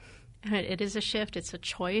compassion, and it is a shift, it's a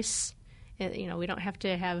choice. We don't have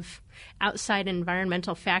to have outside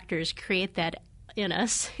environmental factors create that in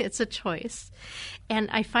us. It's a choice. And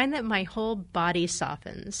I find that my whole body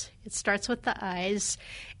softens. It starts with the eyes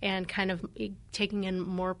and kind of taking in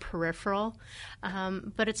more peripheral,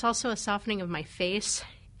 but it's also a softening of my face.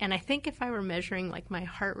 And I think if I were measuring like my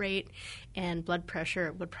heart rate and blood pressure,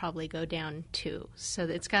 it would probably go down too. So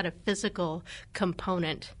it's got a physical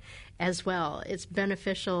component as well. It's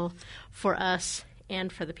beneficial for us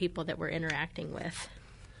and for the people that we're interacting with.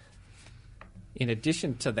 In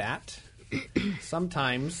addition to that,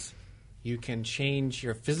 sometimes you can change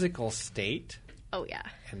your physical state. Oh, yeah.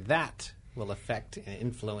 And that will affect and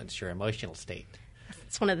influence your emotional state.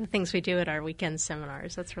 It's one of the things we do at our weekend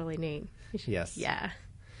seminars. That's really neat. Yes. Yeah.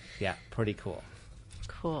 Yeah, pretty cool.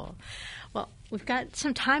 Cool. Well, we've got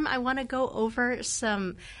some time. I want to go over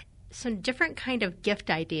some different kind of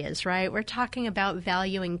gift ideas, right? We're talking about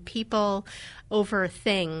valuing people over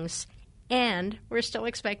things, and we're still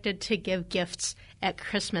expected to give gifts at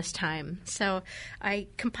Christmas time. So I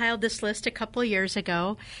compiled this list a couple years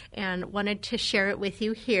ago and wanted to share it with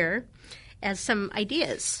you here as some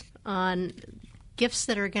ideas on gifts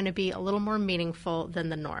that are going to be a little more meaningful than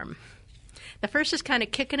the norm. The first is kind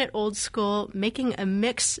of kicking it old school, making a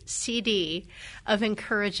mix CD of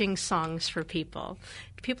encouraging songs for people.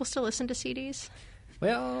 Do people still listen to CDs?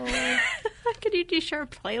 Well, could you share a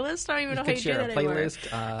playlist? I don't even know how you do that anymore. You could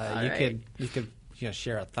share a playlist. You could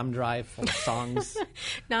share a thumb drive full of songs.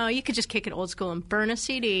 No, you could just kick it old school and burn a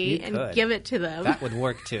CD and give it to them. That would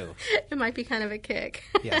work too. It might be kind of a kick.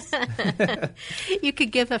 Yes. You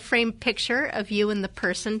could give a framed picture of you and the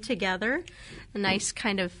person together, a nice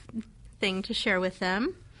kind of thing to share with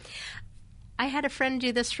them. I had a friend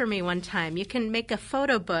do this for me one time. You can make a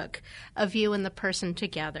photo book of you and the person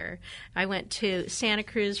together. I went to Santa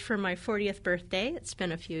Cruz for my 40th birthday. It's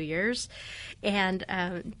been a few years. And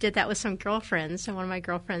did that with some girlfriends. And one of my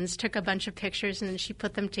girlfriends took a bunch of pictures and she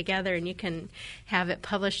put them together. And you can have it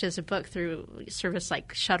published as a book through a service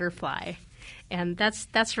like Shutterfly. And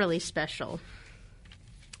that's really special.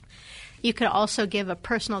 You could also give a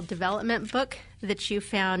personal development book that you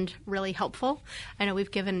found really helpful. I know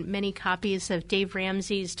we've given many copies of Dave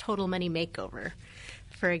Ramsey's Total Money Makeover,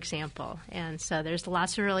 for example. And so there's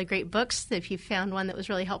lots of really great books. If you found one that was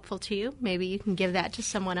really helpful to you, maybe you can give that to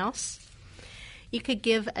someone else. You could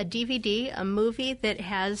give a DVD, a movie that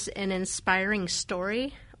has an inspiring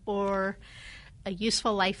story or a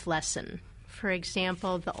useful life lesson. For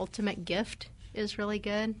example, The Ultimate Gift is really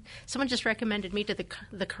good. Someone just recommended me to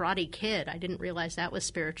the Karate Kid. I didn't realize that was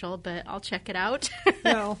spiritual, but I'll check it out.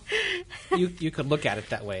 Well, you could look at it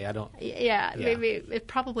that way. Yeah, maybe it's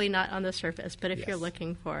probably not on the surface, but if you're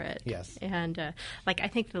looking for it. Yes. And I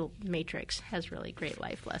think The Matrix has really great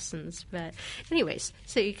life lessons. But anyways,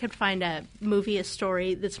 so you could find a movie, a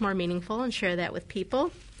story that's more meaningful and share that with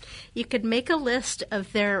people. You could make a list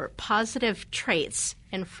of their positive traits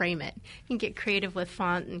and frame it. You can get creative with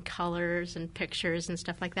font and colors and pictures and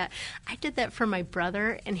stuff like that. I did that for my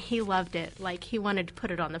brother, and he loved it. Like, he wanted to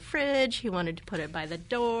put it on the fridge. He wanted to put it by the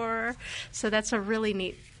door. So that's a really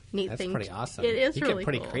neat thing. That's pretty awesome. It is you really get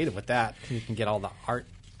pretty cool. creative with that. You can get all the art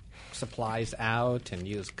supplies out and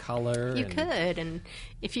use color. You could, and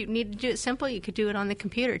if you need to do it simple, you could do it on the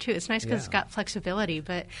computer too. It's nice because it's got flexibility,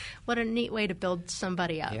 but what a neat way to build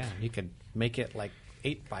somebody up. Yeah, you could make it like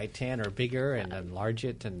 8 by 10 or bigger and enlarge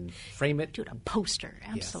it and frame it. Do a poster,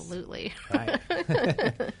 absolutely. Yes.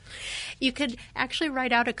 Right. You could actually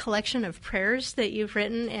write out a collection of prayers that you've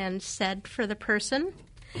written and said for the person.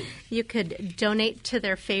 You could donate to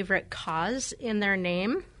their favorite cause in their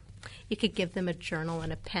name. You could give them a journal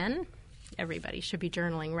and a pen. Everybody should be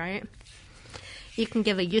journaling, right? You can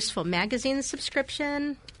give a useful magazine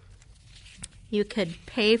subscription. You could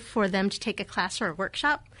pay for them to take a class or a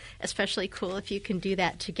workshop, especially cool if you can do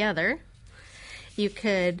that together. You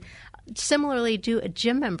could similarly do a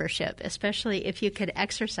gym membership, especially if you could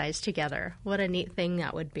exercise together. What a neat thing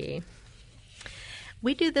that would be.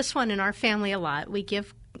 We do this one in our family a lot. We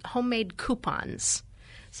give homemade coupons.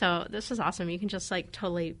 So this is awesome. You can just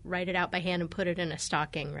totally write it out by hand and put it in a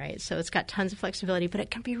stocking, right? So it's got tons of flexibility, but it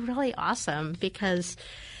can be really awesome because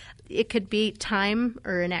it could be time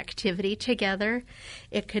or an activity together.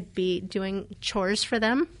 It could be doing chores for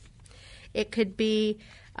them. It could be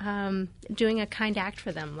doing a kind act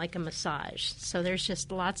for them, like a massage. So there's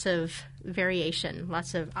just lots of variation,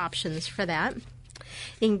 lots of options for that.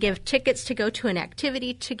 You can give tickets to go to an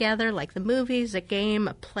activity together, like the movies, a game,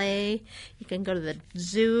 a play. You can go to the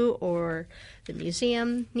zoo or the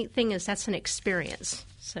museum. Neat thing is that's an experience.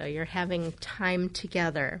 So you're having time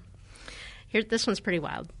together. Here, this one's pretty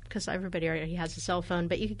wild because everybody already has a cell phone,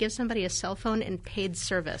 but you could give somebody a cell phone and paid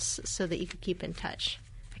service so that you could keep in touch.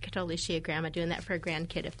 I could totally see a grandma doing that for a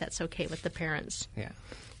grandkid if that's okay with the parents. Yeah.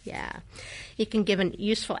 You can give an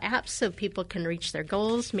useful app so people can reach their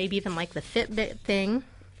goals, maybe even like the Fitbit thing.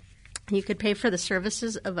 You could pay for the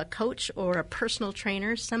services of a coach or a personal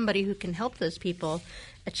trainer, somebody who can help those people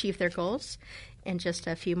achieve their goals. And just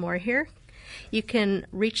a few more here. You can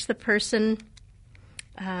reach the person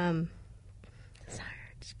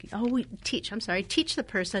teach the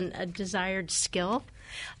person a desired skill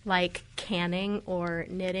like canning or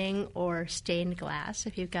knitting or stained glass.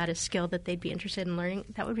 If you've got a skill that they'd be interested in learning,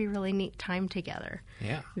 that would be really neat time together.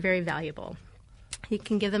 Yeah. Very valuable. You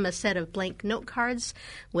can give them a set of blank note cards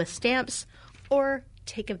with stamps or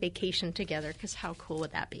take a vacation together, because how cool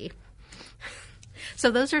would that be?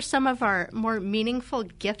 So those are some of our more meaningful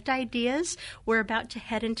gift ideas. We're about to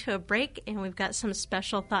head into a break, and we've got some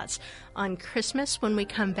special thoughts on Christmas when we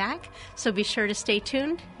come back. So be sure to stay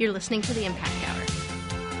tuned. You're listening to the Impact Hour.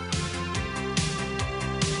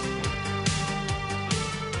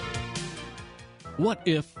 What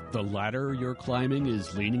if the ladder you're climbing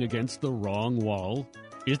is leaning against the wrong wall?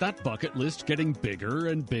 Is that bucket list getting bigger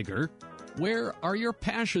and bigger? Where are your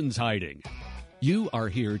passions hiding? You are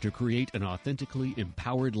here to create an authentically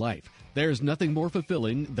empowered life. There's nothing more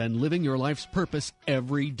fulfilling than living your life's purpose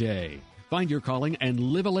every day. Find your calling and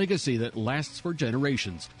live a legacy that lasts for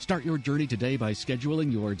generations. Start your journey today by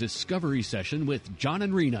scheduling your discovery session with John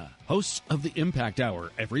and Rena, hosts of the Impact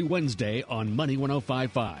Hour, every Wednesday on Money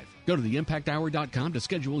 105.5. Go to theimpacthour.com to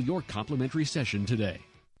schedule your complimentary session today.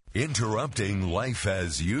 Interrupting life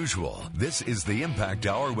as usual. This is the Impact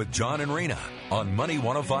Hour with John and Rena on Money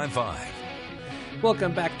 105.5.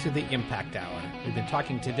 Welcome back to the Impact Hour. We've been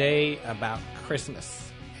talking today about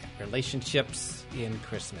Christmas, relationships in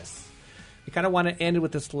Christmas. We kind of want to end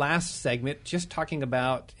with this last segment just talking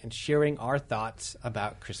about and sharing our thoughts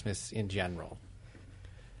about Christmas in general.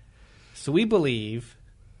 So we believe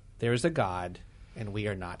there is a God and we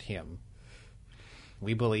are not him.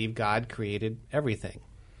 We believe God created everything.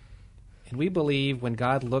 And we believe when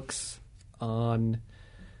God looks on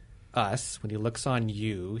us, when he looks on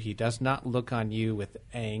you, he does not look on you with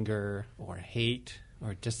anger or hate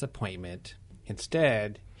or disappointment.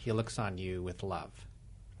 Instead, he looks on you with love.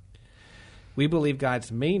 We believe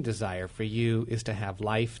God's main desire for you is to have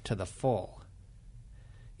life to the full,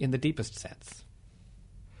 in the deepest sense.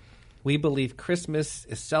 We believe Christmas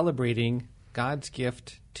is celebrating God's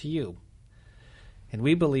gift to you. And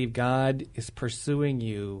we believe God is pursuing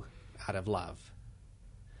you out of love.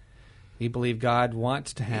 We believe God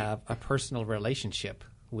wants to have a personal relationship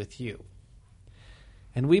with you.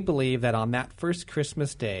 And we believe that on that first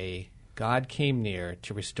Christmas day, God came near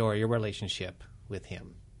to restore your relationship with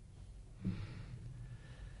him.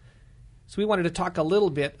 So we wanted to talk a little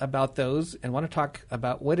bit about those and want to talk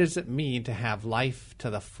about what does it mean to have life to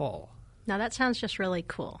the full. Now that sounds just really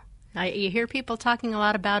cool. You hear people talking a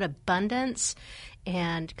lot about abundance,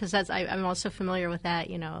 and because I'm also familiar with that,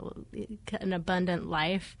 an abundant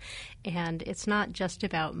life, and it's not just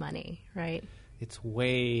about money, right? It's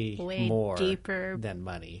way more deeper than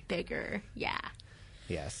money. Bigger, yeah.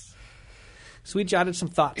 Yes. So we jotted some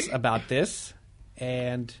thoughts about this,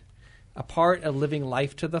 and a part of living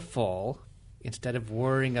life to the full, instead of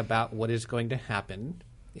worrying about what is going to happen,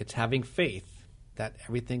 it's having faith that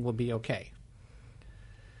everything will be okay.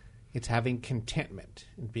 It's having contentment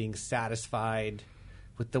and being satisfied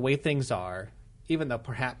with the way things are, even though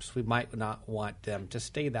perhaps we might not want them to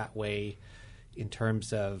stay that way in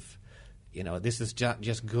terms of, this is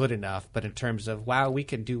just good enough, but in terms of, wow, we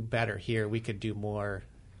could do better here, we could do more,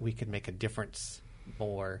 we could make a difference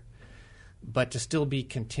more. But to still be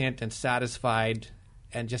content and satisfied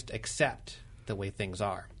and just accept the way things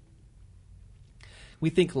are. We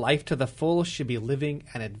think life to the full should be living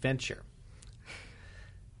an adventure.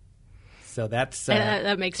 So that's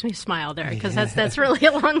that makes me smile there, because that's really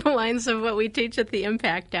along the lines of what we teach at the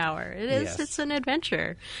Impact Hour. It's an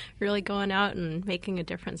adventure, really going out and making a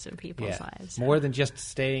difference in people's lives. More than just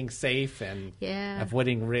staying safe and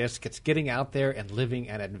avoiding risk. It's getting out there and living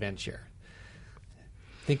an adventure.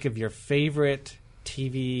 Think of your favorite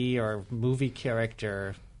TV or movie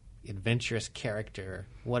character, adventurous character.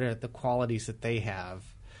 What are the qualities that they have?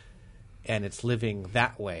 And it's living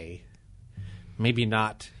that way. Maybe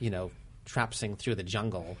not, traipsing through the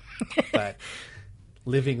jungle, but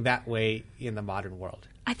living that way in the modern world.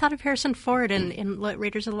 I thought of Harrison Ford in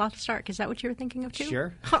Raiders of the Lost Ark. Is that what you were thinking of too?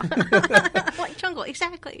 Sure. Like jungle,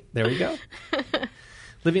 exactly. There we go.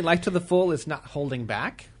 Living life to the full is not holding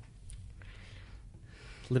back.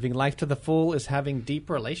 Living life to the full is having deep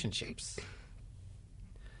relationships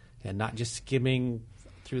and not just skimming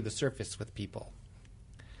through the surface with people.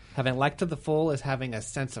 Having life to the full is having a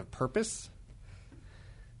sense of purpose.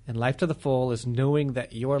 And life to the full is knowing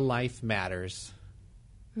that your life matters.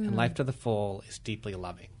 And life to the full is deeply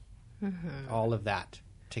loving. Mm-hmm. All of that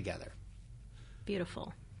together.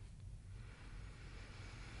 Beautiful.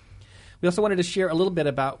 We also wanted to share a little bit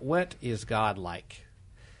about what is God like.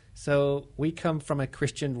 So we come from a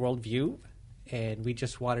Christian worldview, and we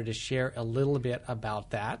just wanted to share a little bit about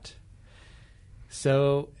that.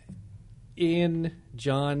 So in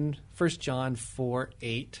 1 John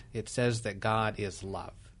 4:8, it says that God is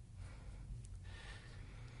love.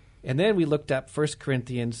 And then we looked up 1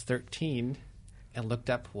 Corinthians 13 and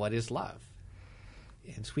looked up what is love.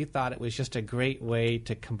 And so we thought it was just a great way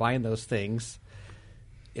to combine those things.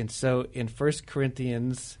 And so in 1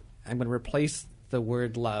 Corinthians, I'm going to replace the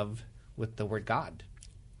word love with the word God,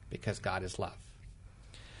 because God is love.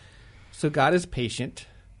 So God is patient.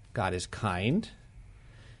 God is kind.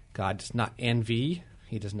 God does not envy.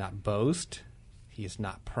 He does not boast. He is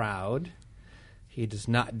not proud. He does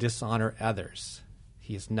not dishonor others.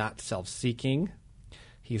 He is not self-seeking.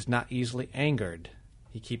 He is not easily angered.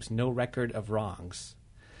 He keeps no record of wrongs.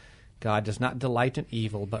 God does not delight in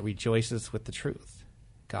evil, but rejoices with the truth.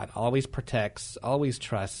 God always protects, always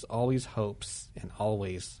trusts, always hopes, and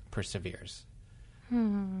always perseveres.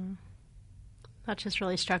 That just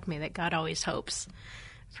really struck me, that God always hopes.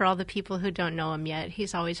 For all the people who don't know him yet,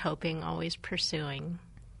 he's always hoping, always pursuing,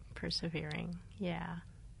 persevering. Yeah,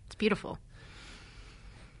 it's beautiful.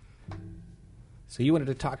 So you wanted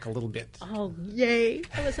to talk a little bit. Oh, yay.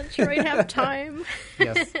 I wasn't sure I'd have time.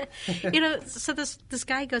 Yes. So this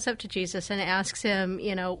guy goes up to Jesus and asks him,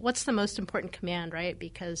 what's the most important command, right?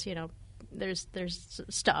 Because, there's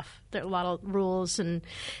stuff. There are a lot of rules and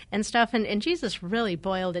stuff. And Jesus really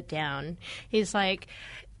boiled it down. He's like,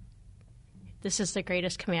 this is the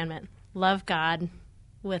greatest commandment. Love God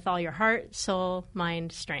with all your heart, soul,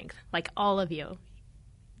 mind, strength. Like all of you.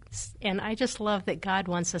 And I just love that God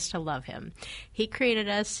wants us to love him. He created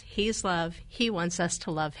us. He's love. He wants us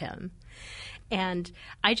to love him. And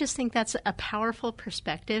I just think that's a powerful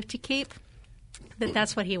perspective to keep,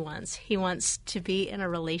 that's what he wants. He wants to be in a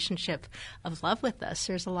relationship of love with us.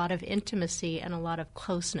 There's a lot of intimacy and a lot of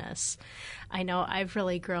closeness. I know I've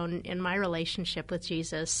really grown in my relationship with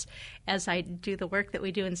Jesus as I do the work that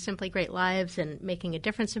we do in Simply Great Lives and making a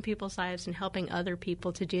difference in people's lives and helping other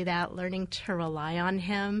people to do that, learning to rely on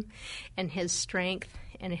him and his strength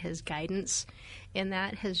and his guidance in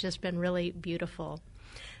that has just been really beautiful.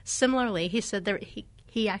 Similarly, he said that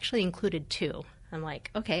he actually included two. I'm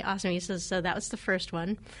like, okay, awesome. He says, so that was the first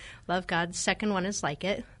one. Love God. Second one is like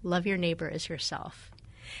it. Love your neighbor as yourself.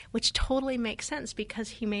 Which totally makes sense because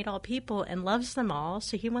he made all people and loves them all,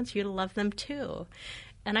 so he wants you to love them too.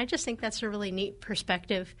 And I just think that's a really neat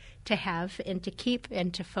perspective to have and to keep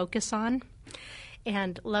and to focus on.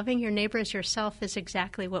 And loving your neighbor as yourself is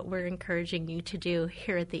exactly what we're encouraging you to do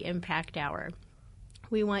here at the Impact Hour.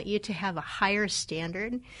 We want you to have a higher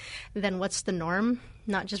standard than what's the norm,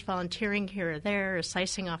 not just volunteering here or there or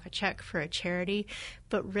slicing off a check for a charity,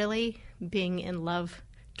 but really being in love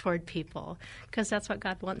toward people, because that's what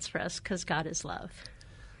God wants for us, because God is love.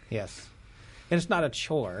 Yes. And it's not a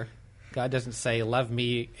chore. God doesn't say, love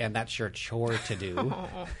me, and that's your chore to do.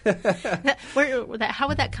 How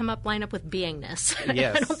would that line up with beingness?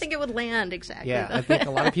 Yes. I don't think it would land exactly. Yeah, I think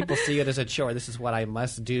a lot of people see it as a chore. This is what I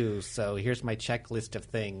must do, so here's my checklist of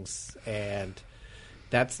things. And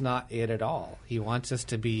that's not it at all. He wants us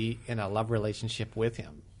to be in a love relationship with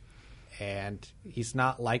him. And he's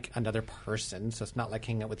not like another person, so it's not like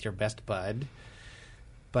hanging out with your best bud.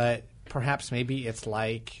 But perhaps maybe it's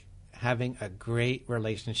like having a great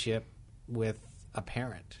relationship with a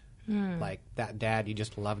parent, like that dad you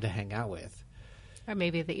just love to hang out with. Or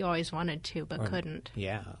maybe that you always wanted to but couldn't.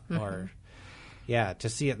 Yeah, to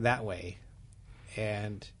see it that way.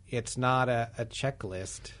 And it's not a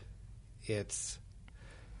checklist, it's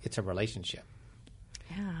a relationship.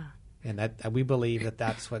 Yeah. And that we believe that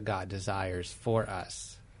that's what God desires for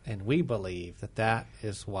us. And we believe that that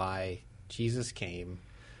is why Jesus came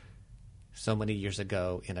so many years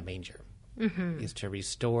ago in a manger, is to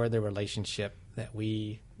restore the relationship that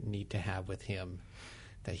we need to have with him,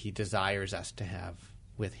 that he desires us to have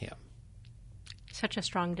with him. Such a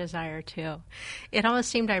strong desire, too. It almost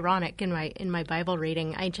seemed ironic in my Bible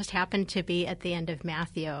reading. I just happened to be at the end of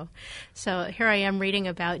Matthew. So here I am reading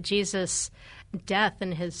about Jesus' death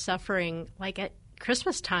and his suffering, like at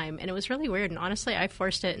Christmas time, and it was really weird. And honestly, I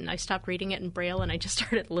forced it, and I stopped reading it in Braille, and I just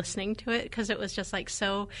started listening to it because it was just like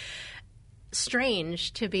so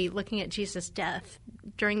strange to be looking at Jesus' death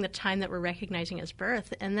during the time that we're recognizing his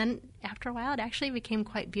birth. And then after a while, it actually became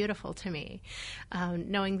quite beautiful to me,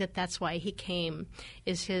 knowing that that's why he came,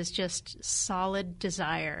 is his just solid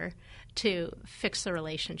desire to fix the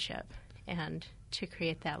relationship and to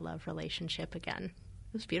create that love relationship again.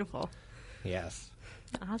 It was beautiful. Yes.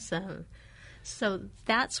 Awesome. So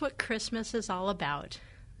that's what Christmas is all about,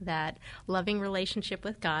 that loving relationship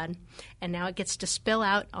with God. And now it gets to spill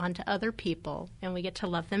out onto other people, and we get to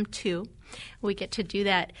love them too. We get to do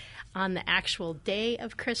that on the actual day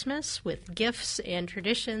of Christmas with gifts and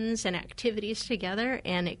traditions and activities together,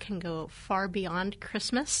 and it can go far beyond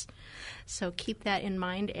Christmas. So keep that in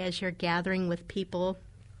mind as you're gathering with people.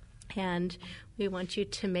 And we want you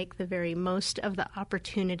to make the very most of the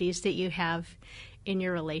opportunities that you have in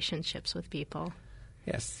your relationships with people.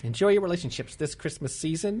 Yes. Enjoy your relationships this Christmas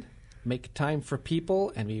season. Make time for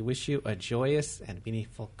people, and we wish you a joyous and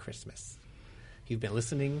meaningful Christmas. You've been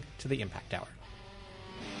listening to the Impact Hour.